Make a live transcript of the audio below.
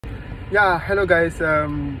Yeah, hello guys.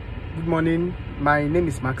 Good morning. My name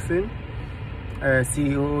is Mackson,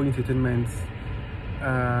 CEO Entertainment,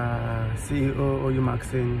 CEO U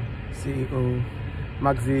Mackson, CEO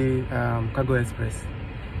Maxi Cargo Express.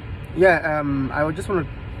 Yeah, I would just want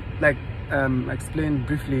to explain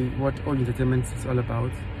briefly what All Entertainment is all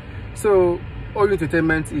about. So All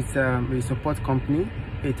Entertainment is a support company,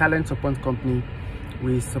 a talent support company.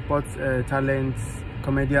 We support talents,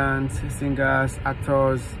 comedians, singers,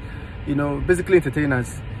 actors, basically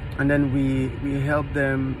entertainers, and then we help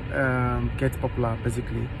them get popular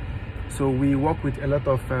basically. So we work with a lot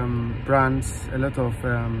of brands, a lot of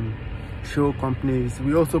show companies.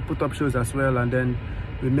 We also put up shows as well, and then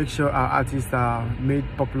we make sure our artists are made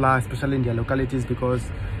popular, especially in their localities, because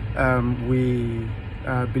we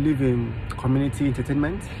believe in community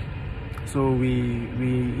entertainment. So we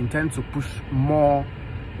intend to push more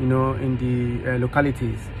in the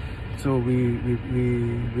localities. So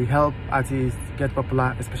we help artists get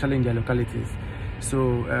popular, especially in their localities.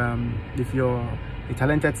 So if you're a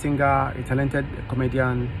talented singer, a talented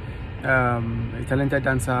comedian, a talented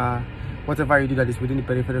dancer, whatever you do that is within the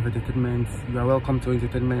periphery of entertainment, you are welcome to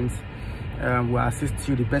entertainment. We'll assist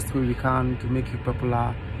you the best way we can to make you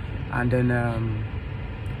popular, and then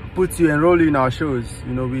enroll you in our shows.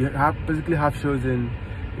 We basically have shows in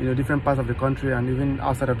different parts of the country and even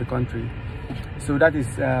outside of the country. So that is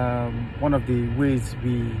one of the ways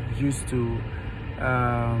we use to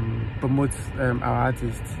promote our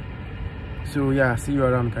artists. So yeah, see you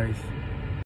around, guys.